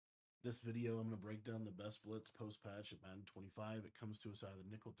This video, I'm going to break down the best blitz post patch at Madden 25. It comes to us out of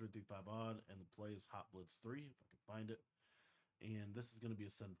the nickel 335 odd, and the play is hot blitz 3, if I can find it. And this is going to be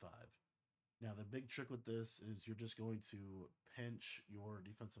a send 5. Now, the big trick with this is you're just going to pinch your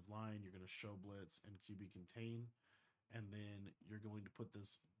defensive line. You're going to show blitz and QB contain. And then you're going to put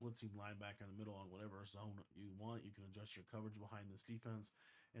this blitzing linebacker in the middle on whatever zone you want. You can adjust your coverage behind this defense.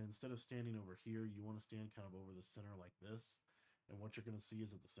 And instead of standing over here, you want to stand kind of over the center like this. And what you're going to see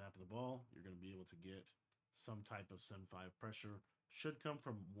is at the snap of the ball, you're going to be able to get some type of send 5 pressure. Should come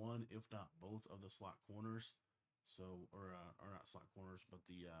from one, if not both, of the slot corners. So, or not slot corners, but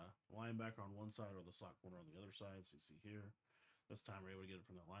the linebacker on one side or the slot corner on the other side. So you see here, this time we're able to get it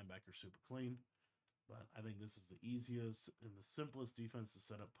from the linebacker super clean. But I think this is the easiest and the simplest defense to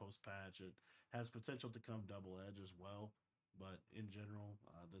set up post patch. It has potential to come double edge as well. But in general,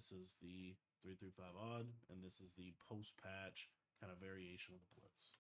 this is the 3 through 5 odd, and this is the post patch kind of variation of the blitz.